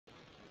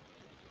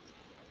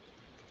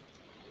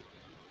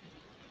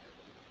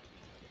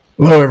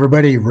Hello,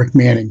 everybody. Rick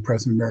Manning,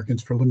 President of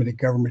Americans for Limited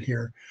Government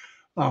here.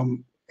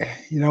 Um,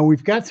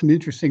 we've got some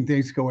interesting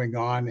things going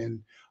on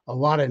and a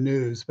lot of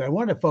news, but I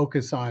want to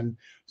focus on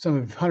some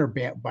of Hunter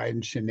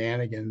Biden's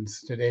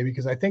shenanigans today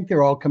because I think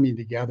they're all coming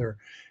together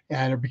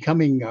and are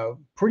becoming a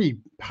pretty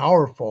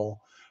powerful,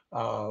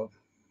 uh,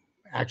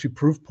 actually,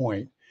 proof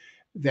point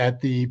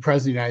that the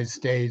president of the United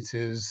States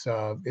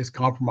is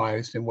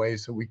compromised in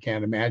ways that we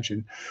can't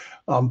imagine.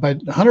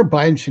 But Hunter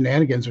Biden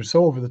shenanigans are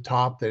so over the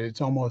top that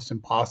it's almost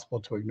impossible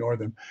to ignore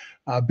them.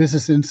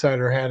 Business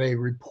Insider had a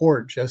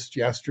report just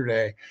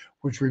yesterday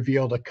which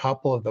revealed a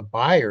couple of the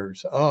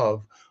buyers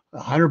of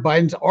Hunter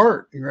Biden's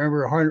art. You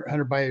remember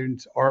Hunter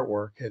Biden's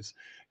artwork is,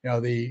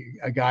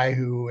 a guy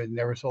who had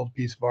never sold a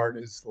piece of art.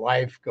 His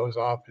life goes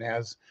off and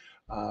has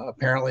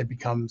apparently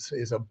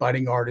is a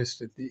budding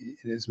artist in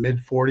his mid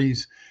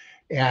 40s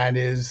and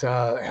is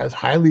has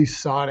highly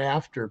sought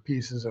after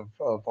pieces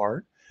of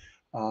art.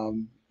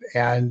 Um,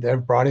 and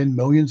they've brought in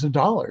millions of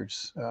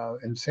dollars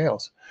in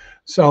sales.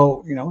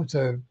 So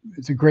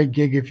it's a great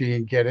gig if you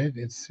can get it.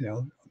 It's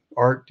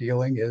art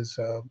dealing is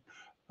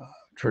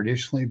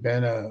traditionally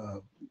been a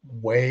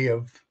way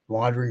of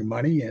laundering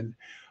money, and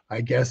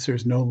I guess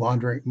there's no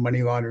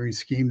money laundering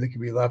scheme that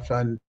can be left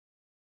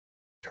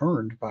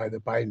unturned by the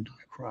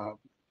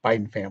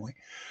Biden family.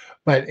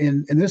 But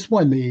in this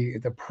one,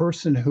 the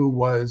person who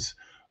was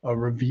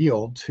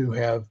revealed to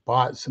have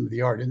bought some of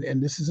the art,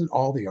 and this isn't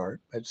all the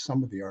art, but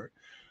some of the art,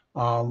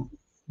 um,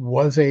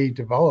 was a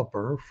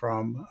developer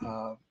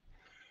uh,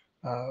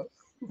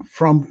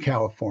 from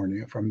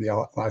California, from the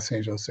Los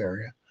Angeles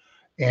area,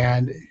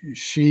 and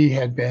she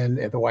had been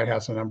at the White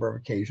House on a number of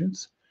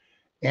occasions,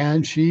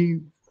 and she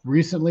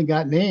recently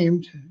got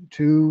named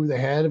to the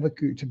head of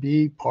to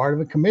be part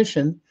of a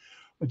commission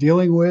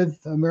dealing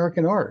with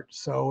American art.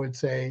 So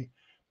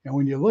and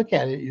when you look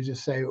at it, you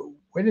just say,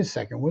 wait a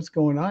second, what's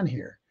going on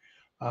here?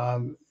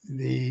 When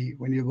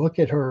you look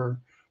at her,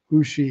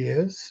 who she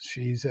is,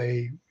 she's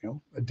a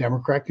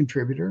Democrat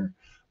contributor,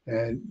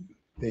 and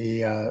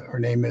her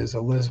name is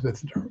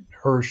Elizabeth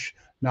Hirsch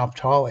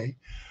Naftali.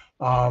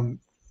 Um,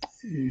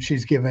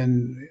 she's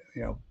given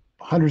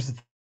hundreds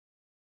of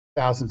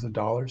thousands of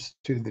dollars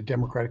to the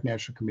Democratic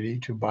National Committee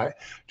to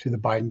the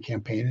Biden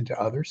campaign and to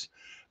others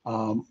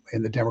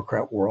in the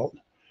Democrat world,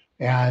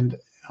 and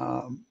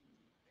um,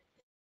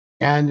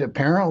 and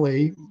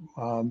apparently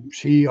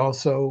she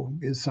also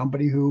is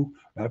somebody who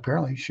not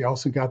apparently she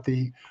also got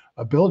the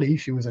ability.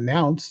 She was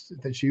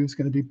announced that she was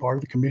going to be part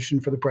of the Commission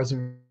for the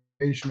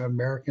Preservation of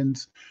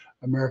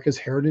America's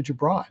Heritage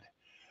Abroad.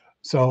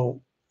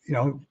 So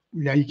now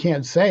you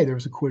can't say there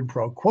was a quid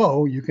pro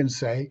quo. You can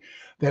say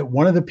that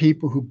one of the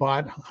people who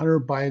bought Hunter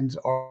Biden's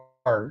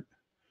art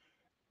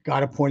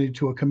got appointed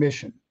to a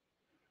commission.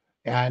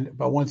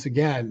 But once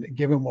again,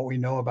 given what we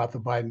know about the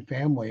Biden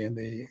family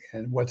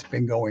and what's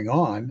been going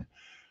on,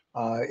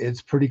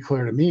 it's pretty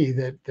clear to me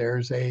that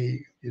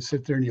you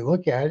sit there and you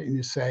look at it and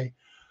you say,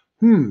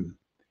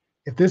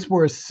 if this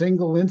were a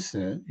single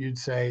incident, you'd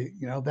say,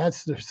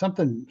 there's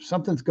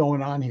something's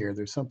going on here.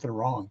 There's something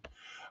wrong.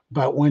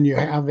 But when you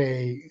have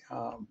a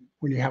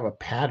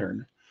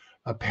pattern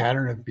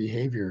of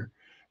behavior,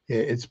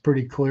 it's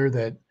pretty clear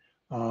that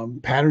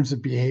patterns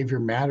of behavior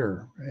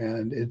matter,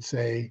 and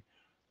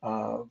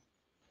uh,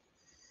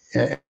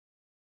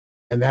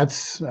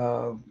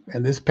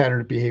 and this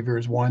pattern of behavior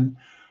is one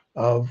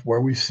of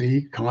where we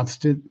see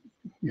constant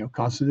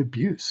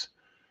abuse.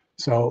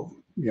 So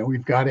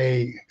we've got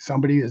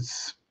somebody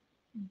that's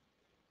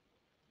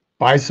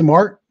buys some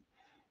art,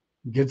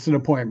 gets an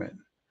appointment.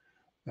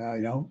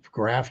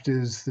 Graft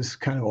is this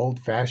kind of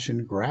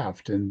old-fashioned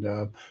graft, and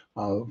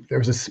there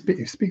was a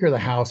Speaker of the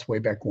House way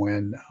back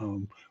when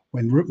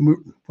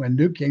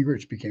Newt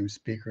Gingrich became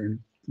Speaker in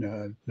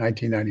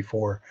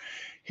 1994.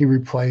 He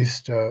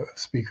replaced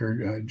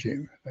Speaker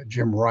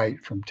Jim Wright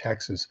from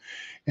Texas,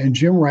 and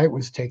Jim Wright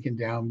was taken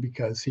down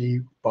because he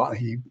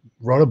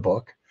wrote a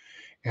book,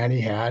 and he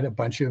had a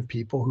bunch of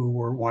people who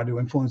wanted to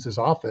influence his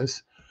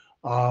office,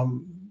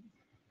 um,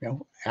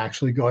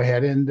 actually go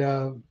ahead and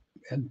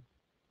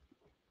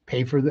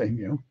pay for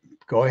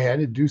go ahead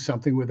and do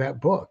something with that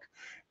book.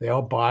 They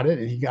all bought it,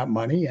 and he got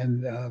money,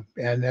 and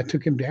that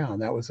took him down.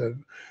 That was a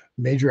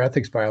major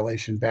ethics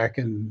violation back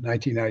in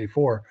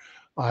 1994.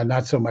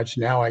 Not so much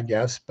now, I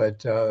guess,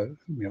 but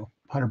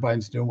Hunter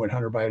Biden's doing what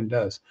Hunter Biden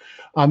does.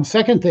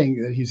 Second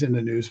thing that he's in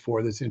the news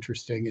for that's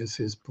interesting is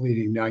his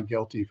pleading not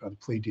guilty on the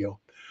plea deal.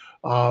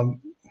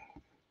 Um,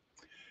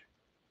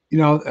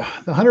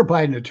 the Hunter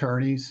Biden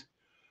attorneys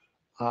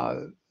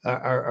are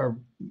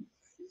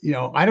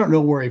I don't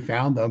know where he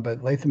found them,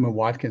 but Latham and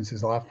Watkins,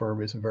 his law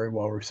firm, is a very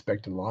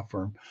well-respected law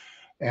firm.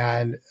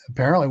 And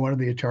apparently one of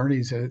the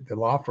attorneys at the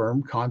law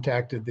firm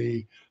contacted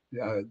the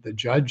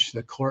judge,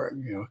 the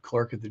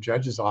clerk at the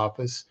judge's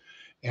office.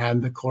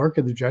 And the clerk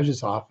of the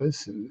judge's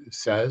office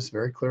says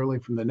very clearly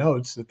from the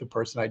notes that the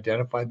person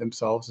identified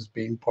themselves as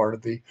being part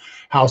of the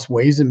House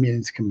Ways and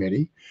Means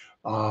Committee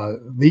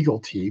legal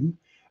team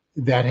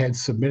that had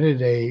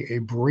submitted a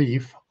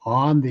brief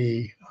on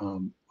the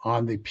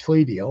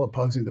plea deal,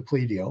 opposing the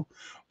plea deal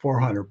for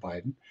Hunter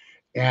Biden.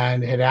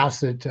 and had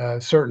asked that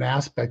certain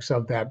aspects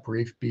of that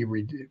brief be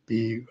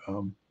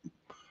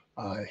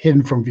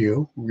hidden from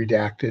view,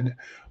 redacted,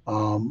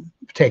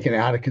 taken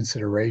out of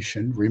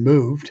consideration,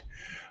 removed,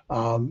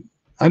 um,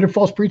 under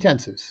false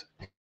pretenses.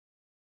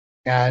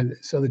 And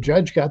so the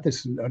judge got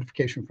this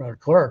notification from our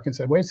clerk and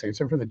said, "Wait a second,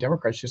 someone from the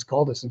Democrats just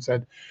called us and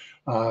said,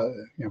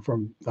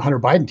 from the Hunter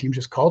Biden team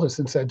just called us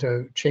and said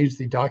to change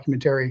the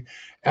documentary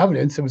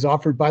evidence that was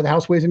offered by the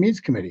House Ways and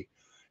Means Committee."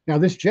 Now,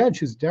 this judge,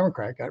 who's a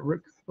Democrat, got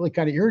really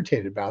kind of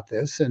irritated about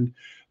this, and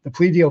the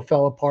plea deal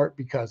fell apart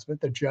because of it.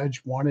 The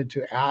judge wanted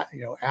to,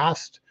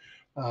 asked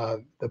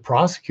the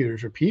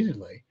prosecutors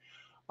repeatedly,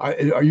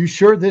 "Are you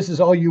sure this is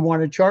all you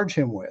want to charge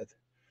him with?"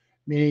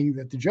 Meaning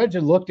that the judge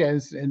had looked at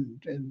us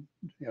and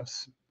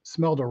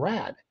smelled a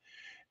rat.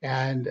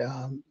 And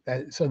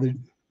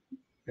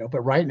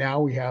but right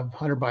now we have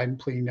Hunter Biden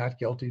pleading not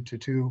guilty to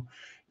two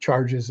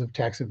charges of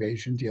tax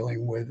evasion,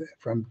 dealing with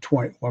one from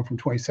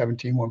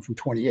 2017, one from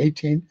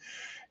 2018,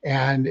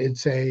 and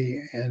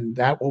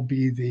that will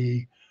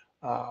be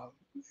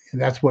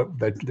and that's what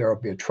there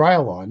will be a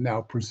trial on.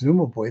 Now,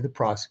 presumably, the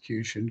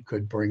prosecution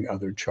could bring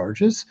other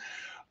charges,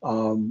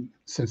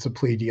 since the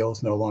plea deal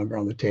is no longer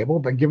on the table.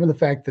 But given the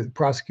fact that the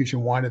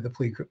prosecution wanted the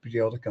plea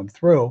deal to come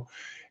through,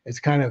 it's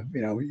kind of,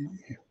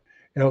 it's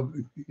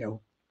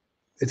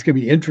going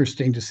to be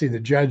interesting to see the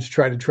judge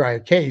try to try a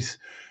case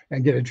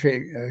and get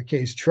a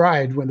case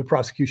tried when the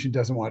prosecution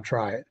doesn't want to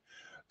try it.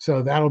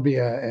 So that'll be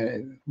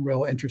a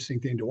real interesting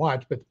thing to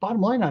watch. But the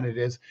bottom line on it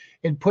is,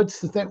 it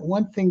puts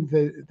one thing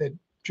that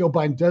Joe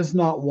Biden does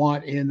not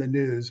want in the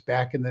news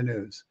back in the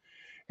news.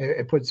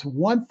 It puts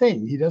one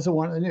thing he doesn't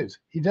want in the news.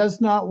 He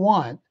does not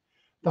want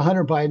the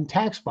Hunter Biden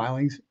tax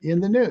filings in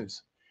the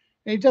news.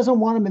 And he doesn't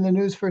want them in the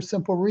news for a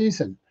simple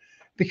reason,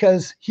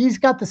 because he's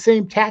got the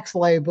same tax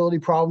liability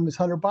problem as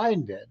Hunter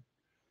Biden did.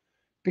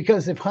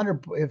 Because if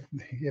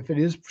it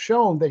is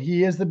shown that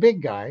he is the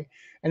big guy,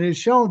 and it is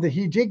shown that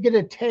he did get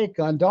a take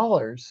on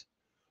dollars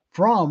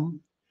from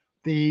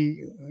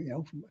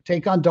all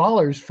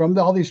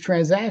these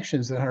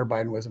transactions that Hunter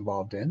Biden was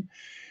involved in,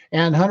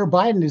 and Hunter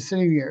Biden is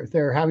sitting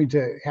there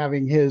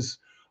having his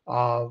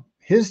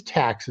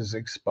taxes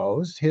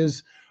exposed,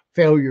 his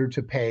failure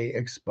to pay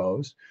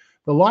exposed.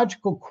 The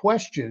logical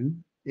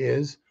question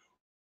is,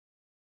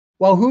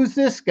 well, who's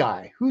this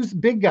guy? Who's the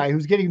big guy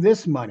who's getting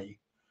this money?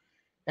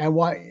 And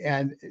why?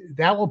 And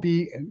that will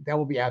be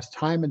asked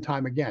time and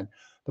time again.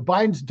 The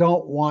Bidens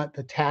don't want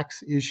the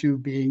tax issue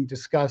being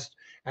discussed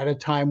at a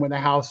time when the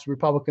House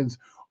Republicans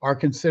are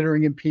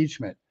considering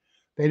impeachment.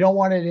 They don't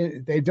want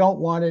it. They don't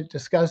want it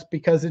discussed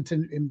because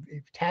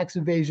tax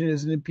evasion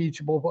is an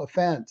impeachable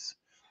offense,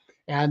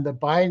 and the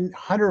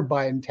Hunter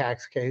Biden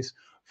tax case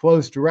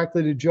flows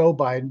directly to Joe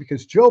Biden,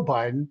 because Joe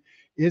Biden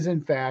is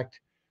in fact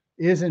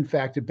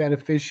a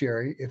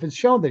beneficiary. If it's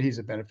shown that he's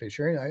a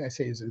beneficiary, I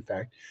say is in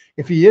fact,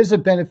 if he is a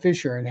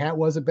beneficiary and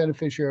was a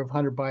beneficiary of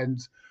Hunter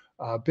Biden's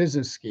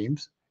business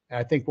schemes, and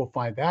I think we'll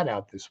find that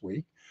out this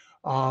week.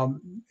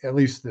 At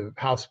least the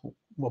House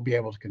will be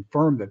able to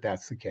confirm that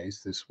that's the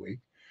case this week.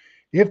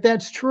 If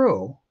that's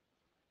true,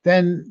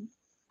 then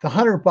the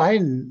Hunter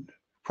Biden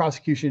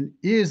prosecution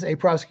is a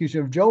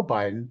prosecution of Joe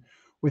Biden,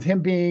 with him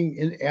being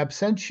in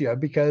absentia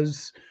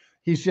because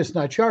he's just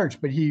not charged.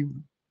 But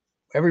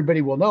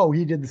everybody will know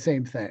he did the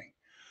same thing.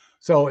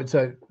 So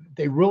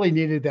they really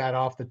needed that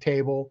off the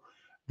table.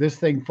 This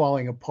thing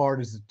falling apart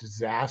is a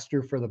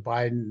disaster for the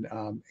Biden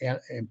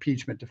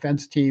impeachment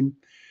defense team,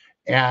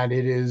 and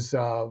it is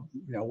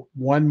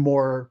one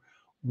more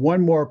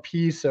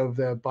piece of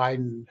the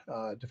Biden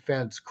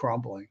defense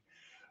crumbling.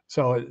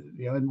 So,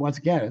 and once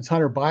again, it's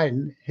Hunter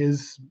Biden,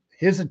 his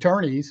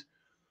attorneys,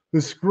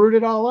 who screwed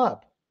it all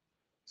up.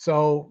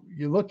 So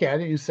you look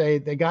at it, you say,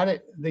 they got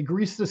it, they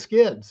greased the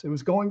skids. It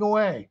was going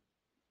away.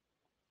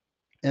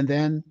 And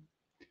then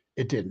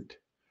it didn't.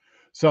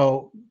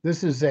 So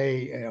this is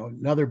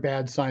another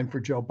bad sign for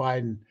Joe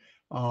Biden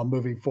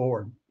moving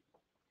forward.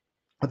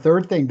 A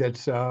third thing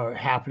that's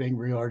happening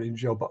regarding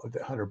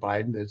Hunter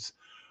Biden that's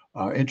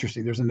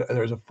interesting.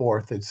 There's a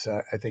fourth that's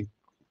I think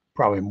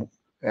probably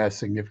as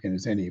significant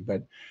as any.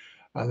 But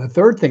the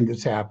third thing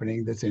that's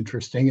happening that's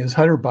interesting is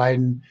Hunter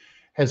Biden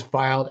has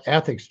filed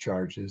ethics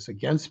charges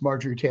against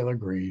Marjorie Taylor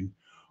Greene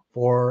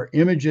for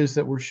images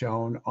that were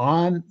shown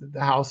on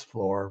the House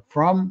floor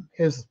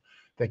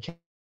that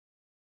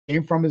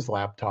came from his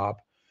laptop,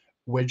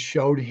 which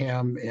showed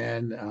him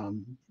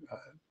in,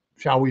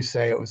 shall we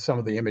say, it was some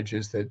of the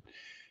images that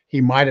he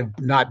might have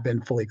not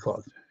been fully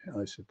clothed.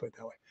 Let's just put it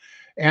that way.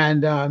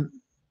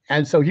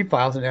 And so he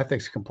files an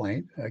ethics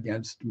complaint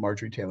against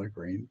Marjorie Taylor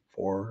Greene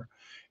for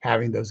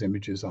having those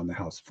images on the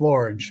House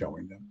floor and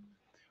showing them.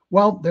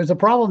 Well, there's a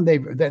problem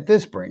that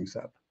this brings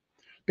up,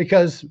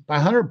 because by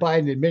Hunter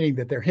Biden admitting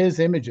that they're his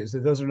images,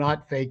 that those are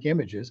not fake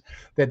images,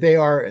 that they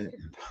are,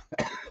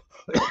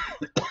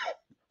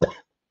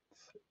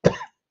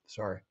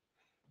 sorry,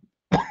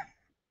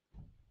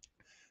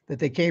 that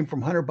they came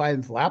from Hunter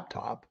Biden's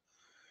laptop,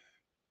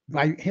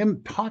 by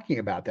him talking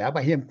about that,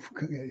 by him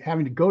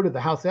having to go to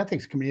the House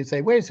Ethics Committee and say,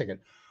 wait a second,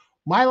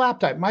 my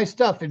laptop, my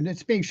stuff, and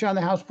it's being shown on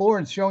the House floor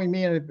and showing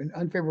me in an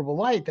unfavorable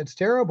light. That's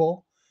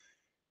terrible.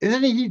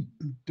 Isn't he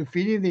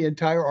defeating the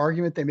entire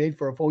argument they made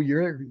for a full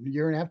year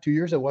and a half, 2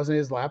 years? It wasn't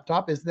his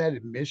laptop. Isn't that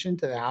admission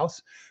to the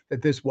House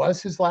that this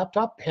was his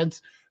laptop?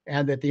 Hence,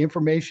 and that the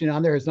information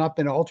on there has not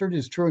been altered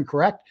is true and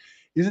correct.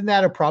 Isn't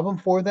that a problem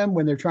for them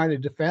when they're trying to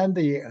defend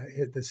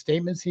the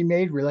statements he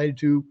made related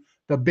to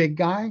the big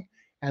guy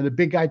and the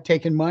big guy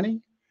taking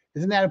money?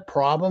 Isn't that a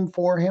problem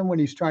for him when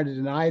he's trying to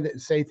deny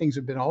that, say things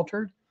have been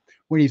altered?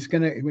 When he's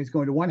going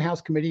to one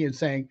House committee and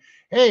saying,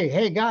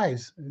 hey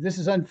guys, this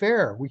is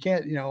unfair. We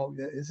can't,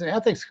 it's an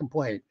ethics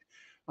complaint.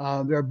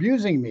 They're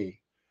abusing me.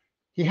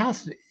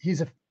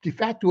 He's a de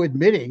facto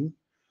admitting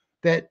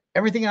that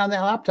everything on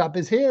that laptop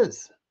is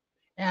his.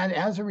 And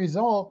as a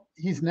result,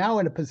 he's now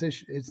in a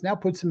position, it's now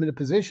puts him in a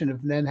position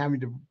of then having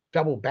to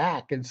double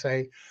back and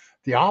say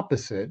the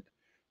opposite,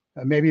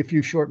 maybe a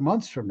few short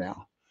months from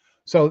now.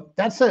 So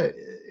that's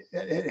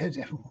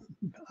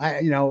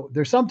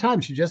there's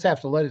sometimes you just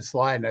have to let it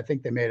slide. And I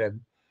think they made a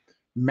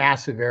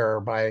massive error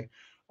by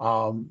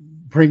allowing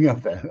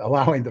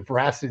the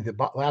veracity of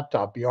the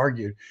laptop be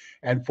argued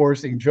and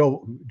forcing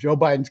Joe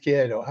Biden's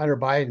kid or Hunter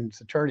Biden's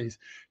attorneys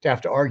to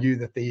have to argue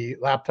that the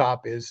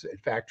laptop is in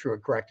fact true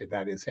and corrected.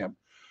 That is him.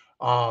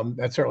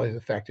 That's certainly the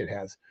effect it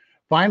has.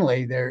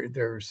 Finally,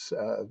 there's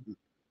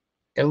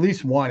at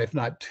least one, if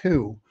not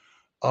two,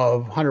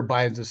 of Hunter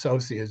Biden's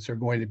associates are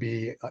going to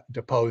be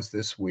deposed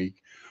this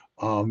week.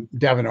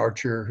 Devin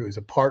Archer, who is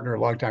a partner, a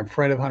longtime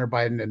friend of Hunter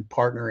Biden and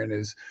partner in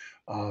his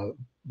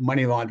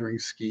money laundering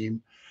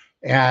scheme,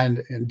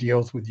 and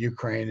deals with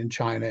Ukraine and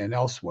China and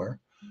elsewhere.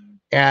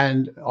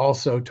 And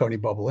also Tony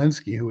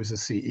Bobulinski, who is the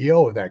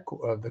CEO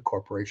of the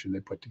corporation they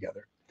put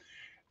together.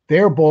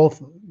 They're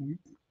both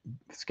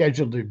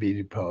scheduled to be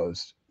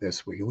deposed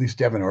this week. At least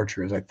Devin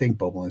Archer is. I think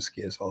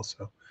Bobulinski is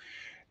also.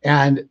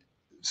 And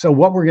so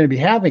what we're going to be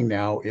having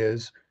now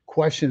is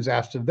questions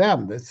asked of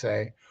them that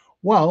say,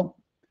 well,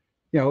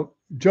 Joe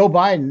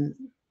Biden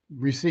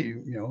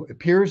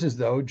appears as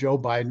though Joe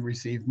Biden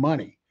received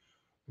money.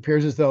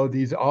 Appears as though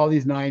all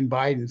these 9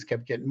 Bidens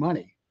kept getting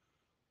money.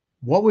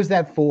 What was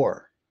that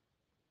for?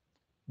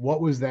 What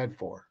was that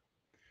for?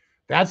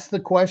 That's the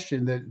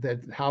question that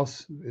the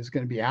House is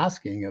going to be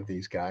asking of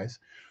these guys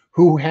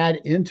who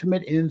had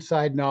intimate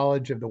inside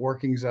knowledge of the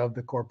workings of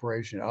the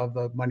corporation, of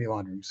the money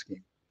laundering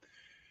scheme.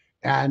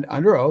 And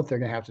under oath, they're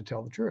going to have to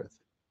tell the truth.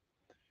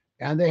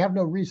 And they have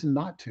no reason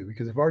not to,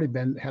 because they've already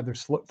had their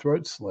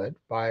throats slit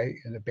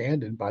and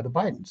abandoned by the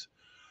Bidens.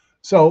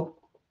 So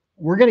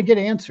we're going to get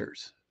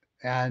answers,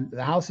 and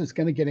the House is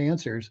going to get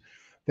answers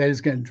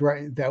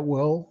that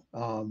will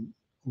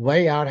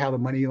lay out how the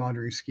money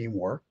laundering scheme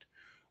worked,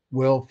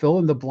 will fill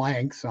in the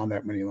blanks on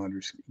that money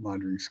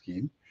laundering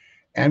scheme,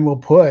 and will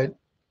put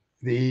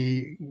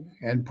the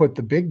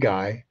big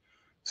guy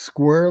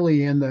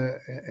squarely in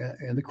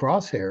the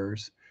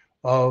crosshairs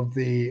of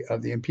the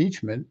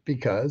impeachment,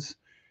 because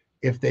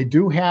if they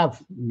do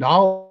have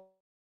knowledge,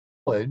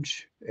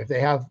 if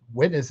they have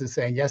witnesses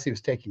saying yes, he was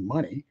taking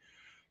money,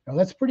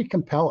 that's pretty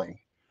compelling.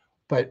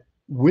 But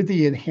with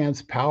the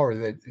enhanced power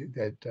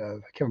that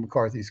Kevin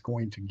McCarthy is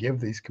going to give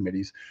these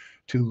committees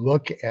to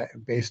look at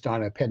based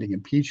on a pending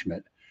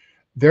impeachment,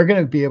 they're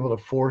going to be able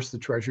to force the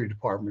Treasury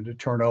Department to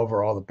turn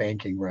over all the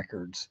banking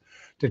records,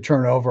 to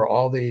turn over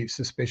all the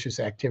suspicious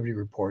activity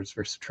reports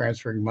for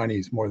transferring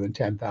monies more than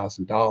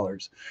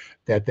 $10,000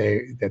 that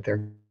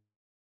they're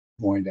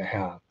going to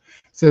have.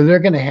 So they're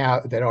going to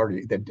have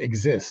that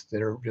exist,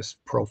 that are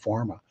just pro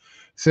forma.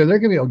 So they're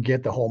going to be able to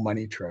get the whole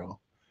money trail.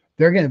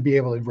 They're going to be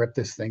able to rip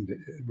this thing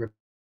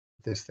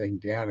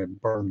down and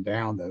burn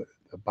down the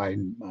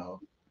Biden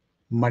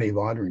money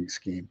laundering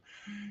scheme.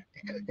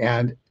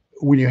 And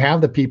when you have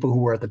the people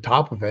who are at the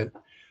top of it,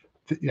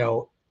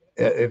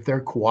 if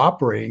they're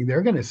cooperating,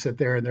 they're going to sit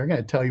there and they're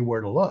going to tell you where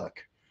to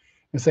look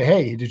and say,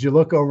 hey, did you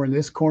look over in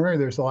this corner?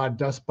 There's a lot of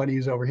dust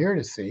bunnies over here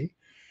to see.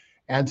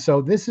 And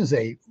so this is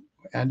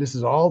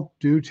all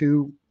due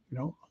to,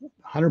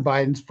 Hunter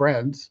Biden's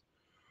friends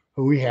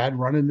who we had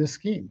running this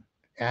scheme,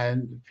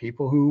 and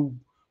people who,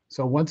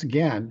 so once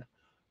again,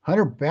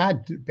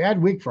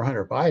 bad week for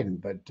Hunter Biden,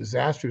 but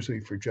disastrous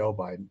week for Joe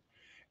Biden.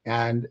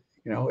 And,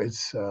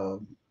 it's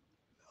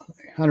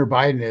Hunter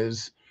Biden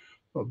is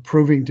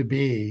proving to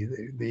be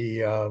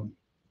the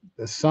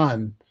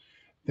son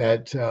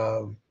that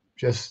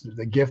just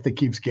the gift that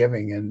keeps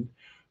giving. And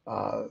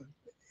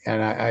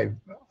I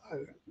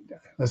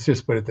let's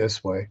just put it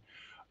this way.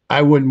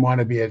 I wouldn't want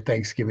to be at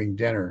Thanksgiving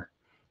dinner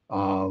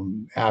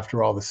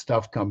after all the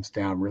stuff comes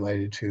down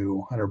related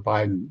to Hunter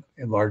Biden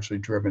and largely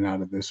driven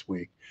out of this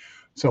week.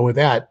 So with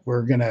that,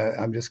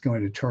 I'm just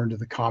going to turn to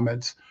the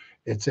comments.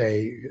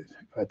 There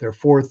are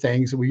 4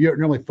 things. We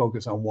normally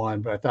focus on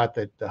one, but I thought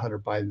that the Hunter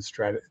Biden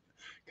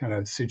kind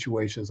of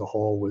situation as a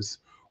whole was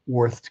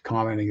worth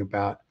commenting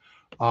about.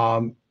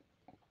 And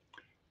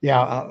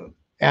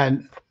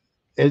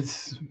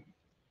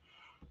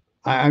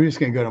I'm just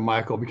going to go to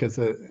Michael, because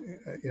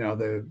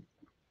the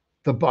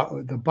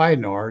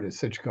Biden art is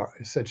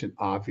such an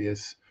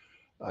obvious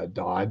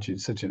dodge.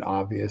 It's such an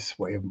obvious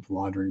way of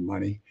laundering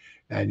money,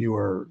 and you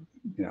were,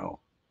 you know,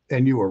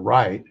 and you were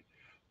right,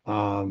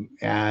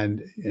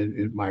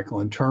 Michael,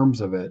 in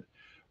terms of it.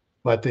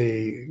 But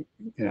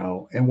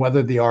and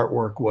whether the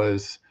artwork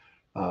was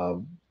uh,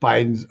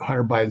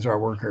 Hunter Biden's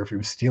artwork, or if he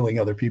was stealing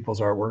other people's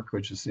artwork,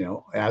 which is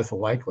as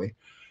likely.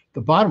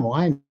 The bottom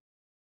line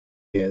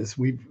is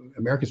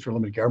Americans for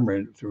Limited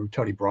Government through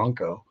Tony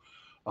Bronco.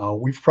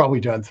 We've probably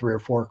done 3 or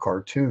 4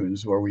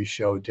 cartoons where we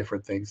show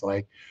different things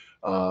like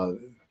uh,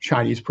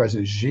 Chinese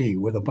President Xi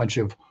with a bunch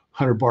of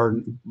Hunter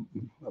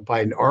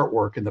Biden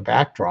artwork in the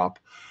backdrop,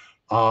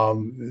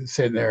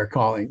 sitting there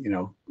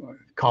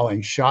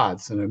calling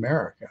shots in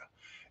America.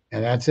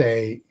 And that's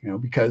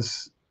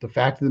because the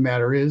fact of the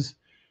matter is,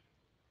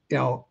 you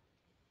know,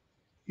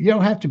 you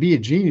don't have to be a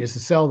genius to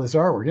sell this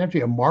artwork. You don't have to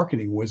be a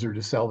marketing wizard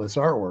to sell this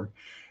artwork.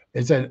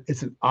 It's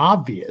an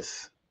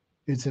obvious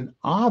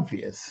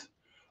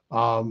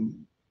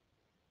um,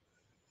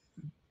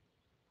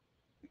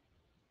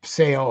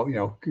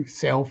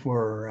 sale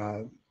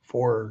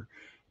for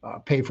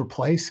pay for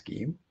play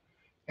scheme,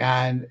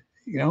 and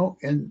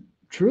and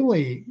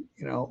truly,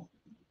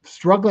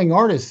 struggling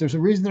artists. There's a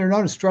reason they're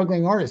known as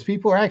struggling artists.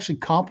 People are actually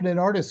competent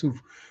artists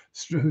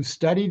who've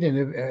studied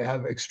and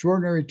have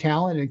extraordinary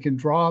talent and can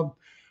draw.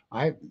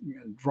 I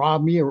draw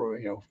me,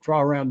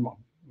 draw around,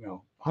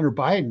 Hunter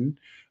Biden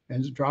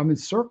and draw him in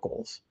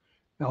circles.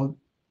 Now,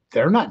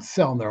 they're not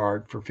selling their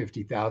art for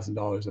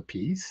 $50,000 a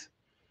piece.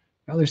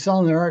 Now they're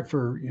selling their art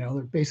for,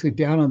 they're basically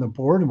down on the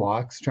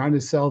boardwalks trying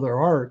to sell their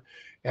art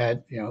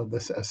at,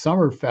 a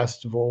summer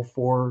festival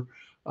for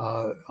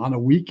on a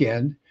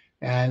weekend,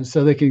 and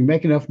so they can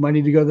make enough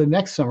money to go to the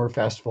next summer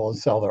festival and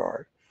sell their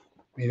art.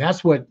 I mean,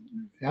 that's what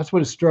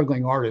a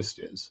struggling artist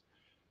is.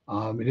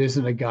 It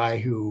isn't a guy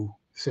who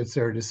sits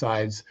there and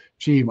decides,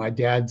 "Gee, my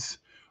dad's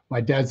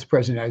president of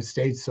the United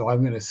States, so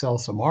I'm going to sell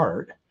some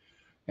art."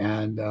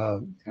 And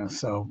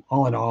so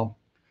all in all,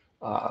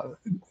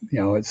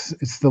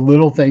 it's the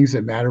little things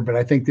that matter. But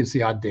I think it's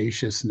the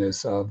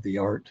audaciousness of the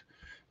art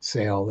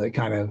sale that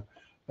kind of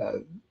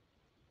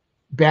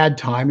bad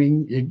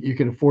timing. You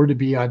can afford to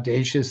be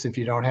audacious if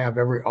you don't have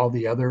all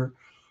the other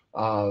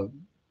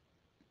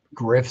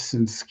grifts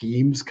and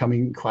schemes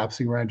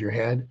collapsing around your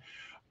head.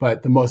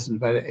 But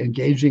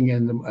engaging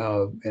in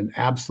an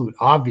absolute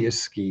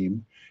obvious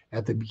scheme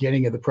at the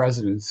beginning of the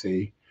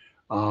presidency,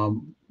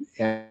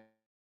 and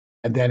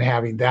then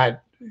having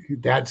that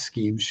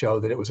scheme show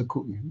that it was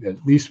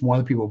at least one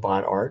of the people who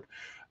bought art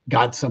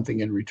got something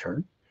in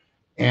return.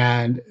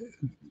 And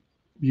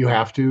you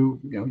have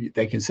to,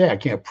 they can say, I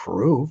can't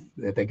prove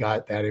that they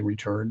got that in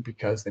return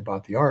because they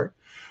bought the art.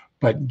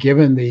 But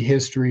given the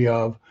history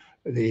of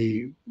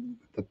the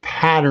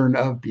pattern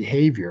of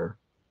behavior,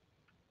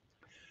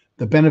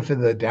 the benefit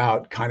of the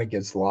doubt kind of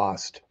gets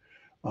lost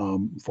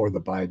for the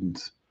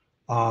Bidens.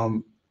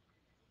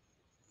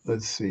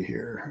 Let's see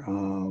here.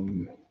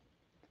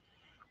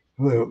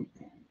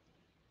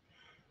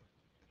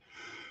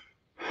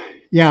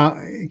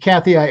 Yeah,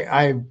 Kathy,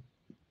 I'm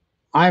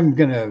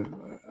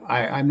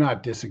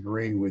not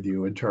disagreeing with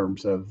you in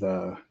terms of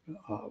the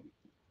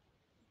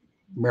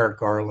Merrick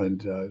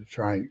Garland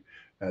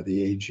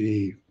the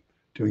AG,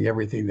 doing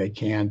everything they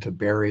can to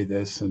bury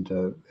this and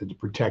to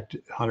protect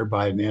Hunter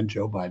Biden and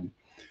Joe Biden.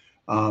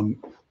 I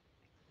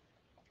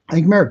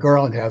think Merrick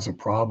Garland has a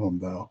problem,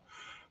 though.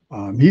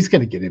 He's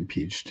going to get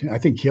impeached. I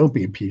think he'll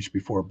be impeached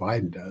before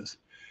Biden does.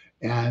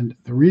 And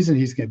the reason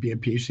he's going to be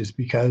impeached is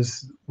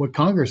because what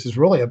Congress is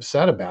really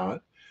upset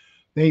about,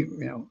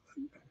 Joe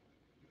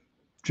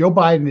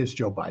Biden is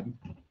Joe Biden.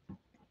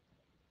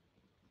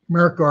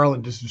 Merrick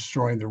Garland is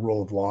destroying the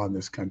rule of law in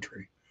this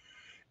country.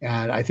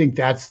 And I think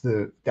that's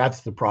the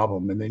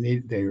problem. And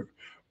they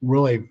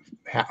really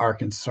are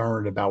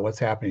concerned about what's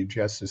happening in the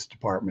Justice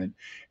Department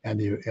and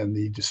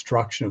the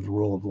destruction of the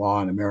rule of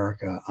law in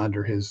America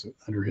under his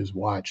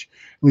watch,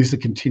 at least the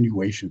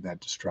continuation of that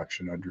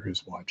destruction under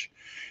his watch.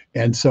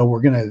 And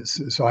so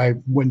so I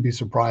wouldn't be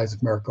surprised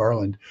if Merrick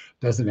Garland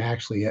doesn't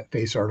actually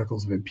face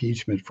articles of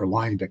impeachment for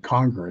lying to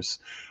Congress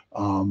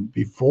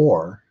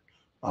before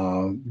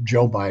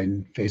Joe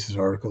Biden faces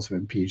articles of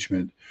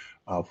impeachment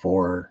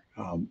for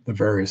the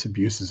various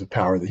abuses of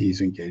power that he's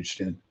engaged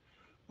in.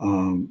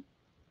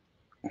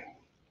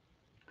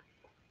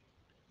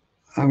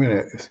 I'm going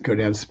to go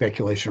down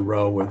speculation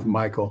row with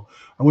Michael.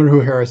 I wonder who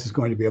Harris is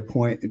going to be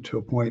appoint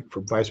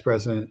for vice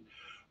president.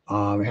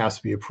 It has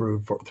to be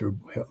approved through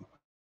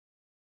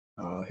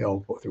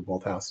Hill through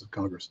both houses of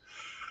Congress.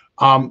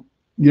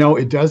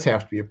 It does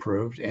have to be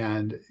approved,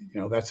 and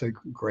that's a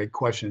great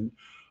question.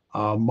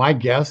 My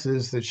guess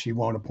is that she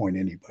won't appoint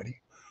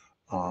anybody,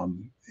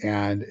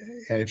 and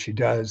if she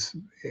does,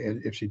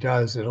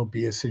 it'll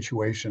be a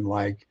situation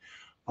like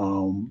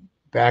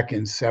back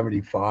in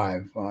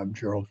 '75,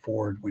 Gerald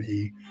Ford, when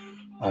he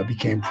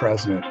became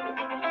president.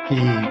 He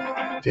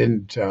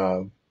didn't.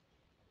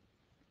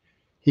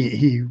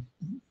 He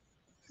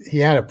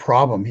had a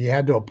problem. He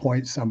had to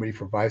appoint somebody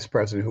for vice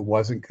president who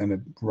wasn't going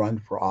to run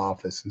for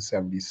office in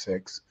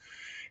 '76,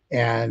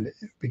 and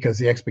because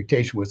the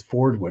expectation was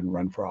Ford wouldn't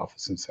run for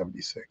office in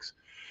 '76.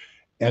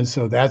 And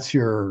so that's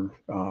your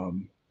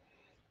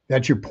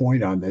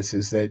point on this,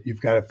 is that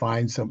you've got to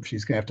find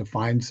she's going to have to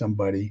find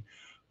somebody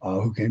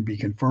who can be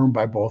confirmed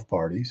by both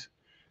parties,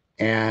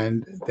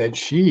 and that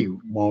she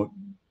won't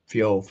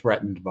feel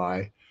threatened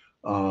by.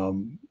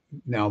 Um,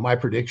 Now, my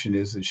prediction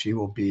is that she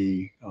will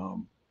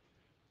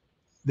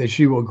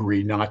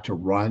agree not to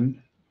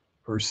run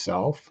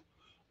herself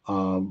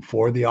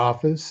for the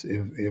office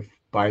if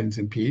Biden's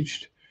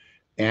impeached,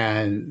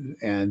 and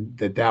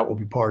that will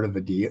be part of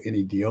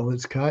any deal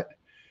that's cut,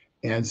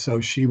 and so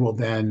she will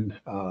then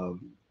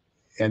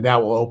and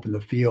that will open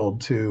the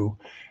field to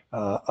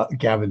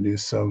Gavin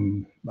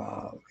Newsom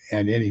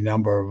and any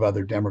number of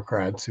other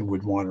Democrats who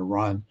would want to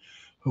run,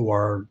 who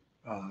are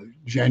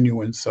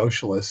genuine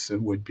socialists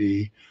and would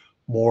be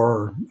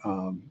more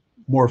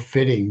more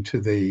fitting to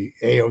the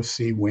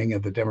AOC wing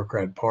of the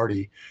Democratic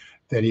Party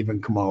than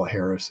even Kamala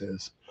Harris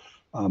is.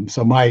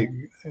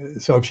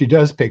 So if she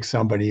does pick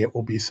somebody, it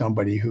will be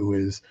somebody who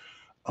is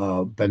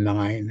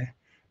benign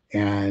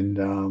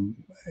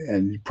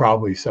and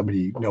probably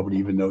somebody nobody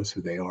even knows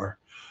who they are.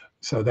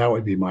 So that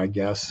would be my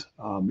guess.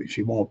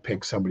 She won't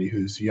pick somebody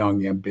who's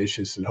young,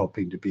 ambitious, and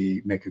hoping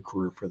to make a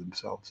career for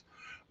themselves,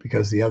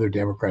 because the other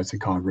Democrats in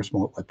Congress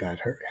won't let that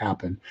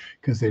happen,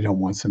 because they don't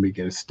want somebody to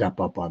get a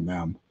step up on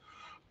them.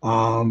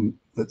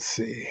 Let's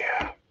see.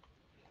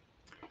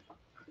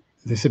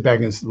 They sit back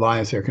and lie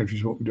and say our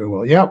country's doing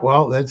well. Yeah,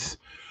 well, that's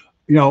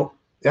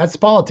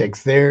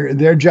politics.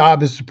 Their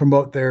job is to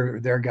promote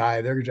their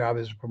guy. Their job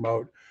is to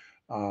promote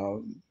uh,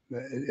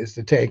 is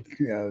to take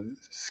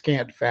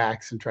scant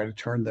facts and try to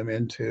turn them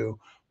into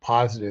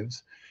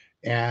positives,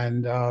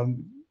 and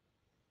um,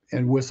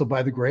 and whistle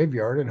by the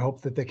graveyard and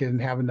hope that they can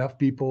have enough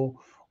people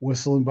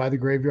whistling by the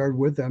graveyard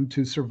with them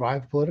to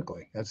survive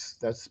politically.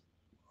 That's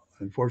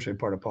unfortunately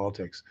part of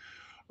politics.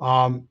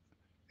 Um,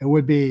 it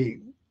would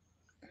be.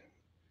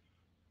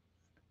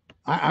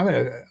 I'm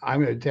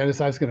gonna Dennis.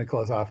 I was gonna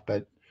close off,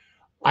 but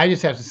I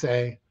just have to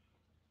say,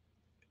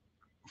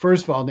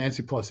 first of all,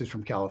 Nancy Pelosi is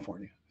from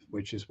California,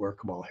 which is where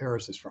Kamala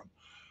Harris is from.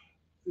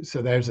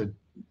 So there's a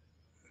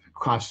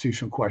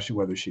constitutional question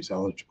whether she's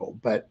eligible.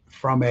 But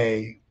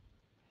I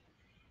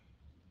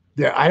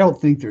don't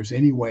think there's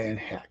any way in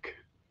heck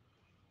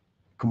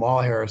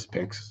Kamala Harris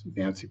picks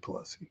Nancy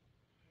Pelosi,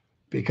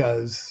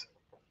 because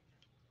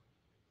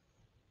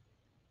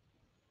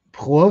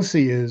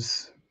Pelosi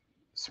is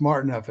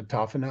smart enough and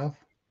tough enough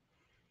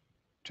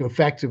to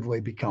effectively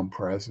become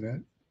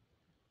president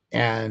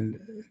and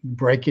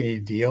break any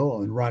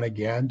deal and run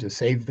again to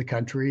save the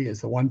country, as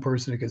the one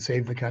person who can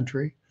save the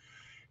country.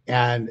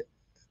 And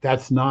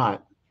that's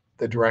not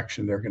the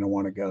direction they're going to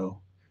want to go.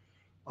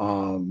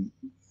 Um,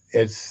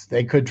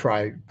 they could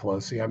try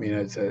Pelosi. I mean,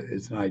 it's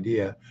an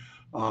idea.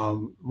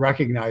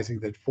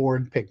 Recognizing that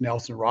Ford picked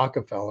Nelson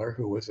Rockefeller,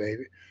 who was a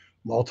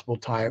multiple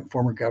time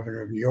former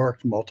governor of New York,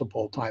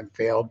 multiple time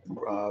failed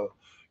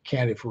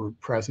candidate for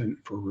president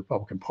for the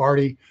Republican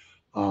Party.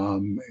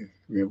 Um,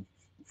 you know,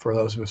 for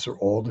those of us who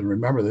are old and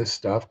remember this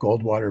stuff,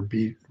 Goldwater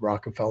beat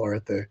Rockefeller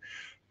at the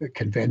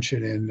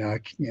convention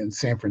in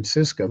San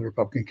Francisco, the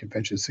Republican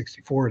convention of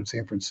 '64 in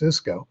San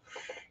Francisco.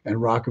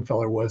 And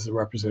Rockefeller was the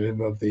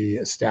representative of the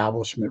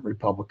establishment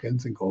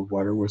Republicans, and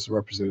Goldwater was the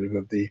representative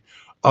of the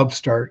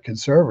upstart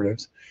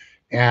conservatives.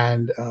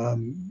 And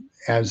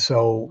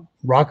so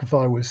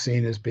Rockefeller was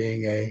seen as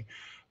being a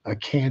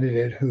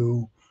candidate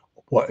whose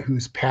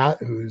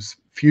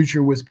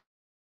future was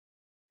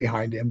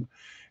behind him,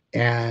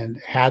 and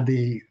had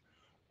the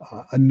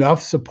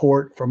enough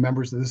support from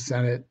members of the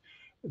Senate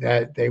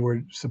that they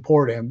would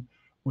support him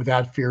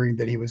without fearing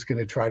that he was going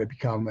to try to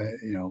become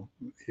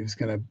he was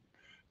going to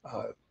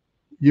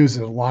use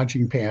as a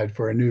launching pad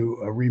for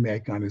a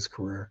remake on his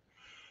career.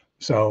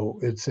 So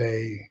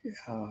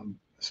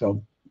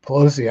so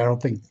Pelosi.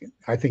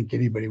 I think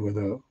anybody with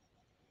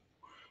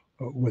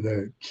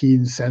a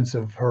keen sense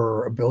of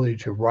her ability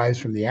to rise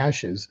from the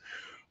ashes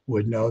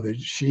would know that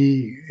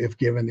she, if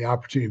given the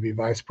opportunity to be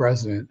vice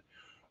president,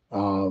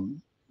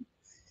 um,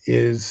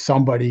 is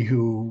somebody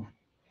who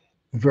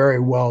very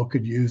well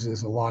could use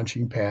as a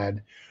launching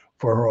pad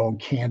for her own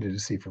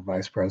candidacy for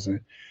vice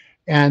president.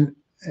 And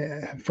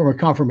from a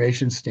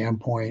confirmation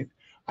standpoint,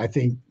 I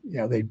think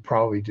they'd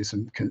probably do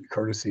some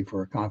courtesy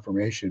for a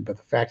confirmation. But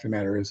the fact of the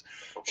matter is,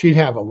 she'd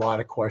have a lot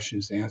of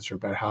questions to answer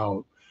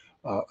about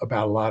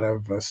a lot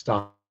of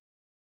stock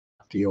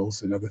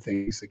deals and other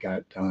things that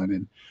got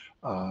done,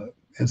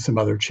 and some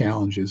other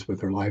challenges with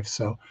her life.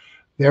 So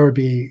there would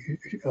be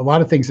a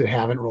lot of things that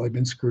haven't really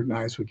been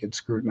scrutinized would get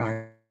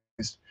scrutinized.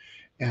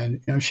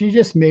 And she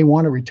just may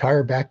want to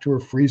retire back to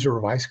her freezer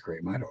of ice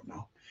cream. I don't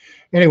know.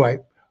 Anyway,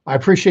 I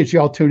appreciate you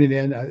all tuning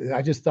in.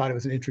 I just thought it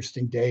was an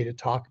interesting day to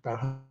talk about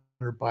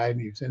Hunter Biden.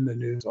 He was in the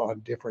news on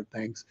different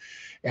things.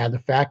 And the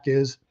fact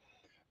is,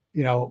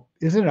 isn't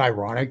it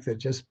ironic that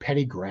just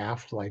petty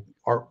graft like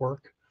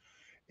artwork,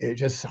 it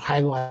just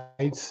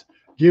highlights,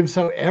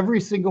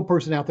 every single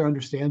person out there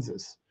understands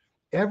this.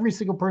 Every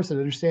single person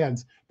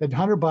understands that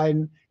Hunter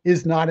Biden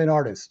is not an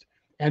artist.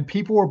 And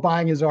people were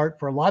buying his art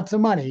for lots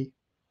of money,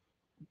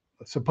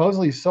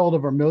 supposedly sold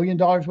over $1 million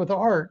worth of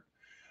art,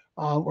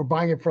 were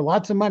buying it for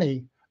lots of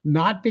money,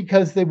 not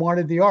because they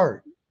wanted the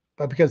art,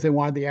 but because they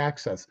wanted the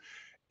access.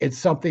 It's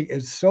something,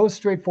 it's so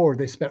straightforward.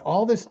 They spent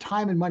all this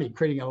time and money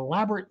creating an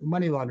elaborate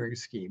money laundering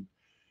scheme.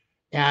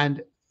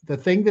 And the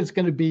thing that's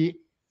going to be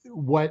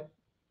what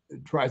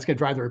it's going to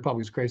drive the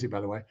Republicans crazy,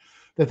 by the way.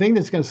 The thing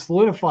that's going to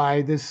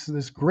solidify this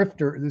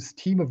grifter, this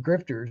team of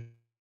grifters,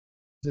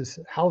 this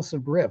house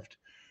of grift,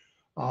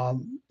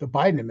 the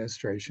Biden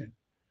administration.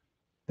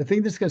 The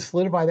thing that's going to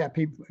solidify that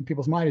in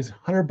people's mind is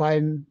Hunter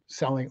Biden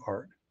selling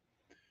art,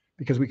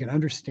 because we can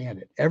understand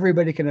it.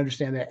 Everybody can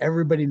understand that.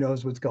 Everybody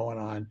knows what's going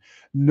on.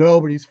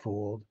 Nobody's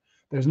fooled.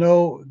 There's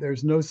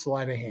no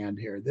sleight of hand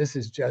here. This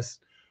is just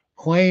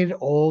plain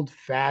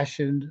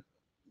old-fashioned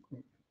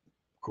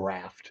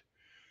graft.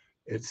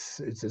 It's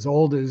as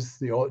old as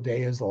the old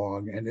day is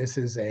long, and this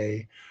is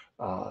and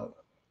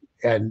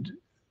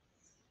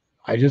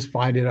I just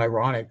find it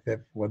ironic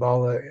that with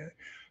all the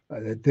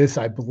that this,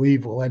 I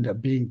believe, will end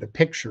up being the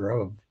picture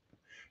of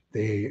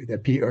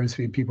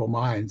people's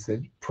minds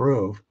that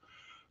prove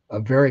a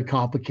very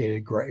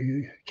complicated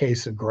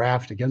case of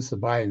graft against the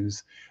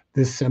Bidens.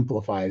 This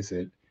simplifies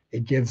it.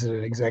 It gives it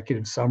an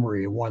executive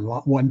summary of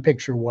one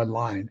picture, one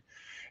line,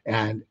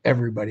 and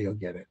everybody will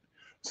get it.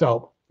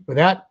 So with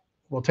that,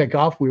 we'll take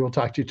off. We will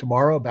talk to you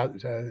tomorrow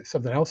about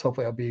something else.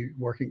 Hopefully I'll be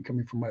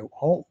coming from my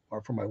home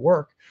or from my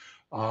work.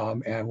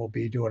 And we'll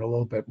be doing a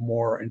little bit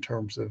more in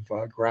terms of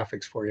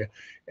graphics for you.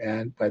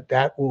 But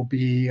that'll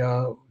be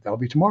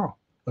tomorrow.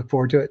 Look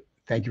forward to it.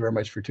 Thank you very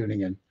much for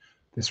tuning in.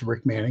 This is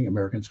Rick Manning,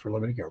 Americans for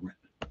Limited Government.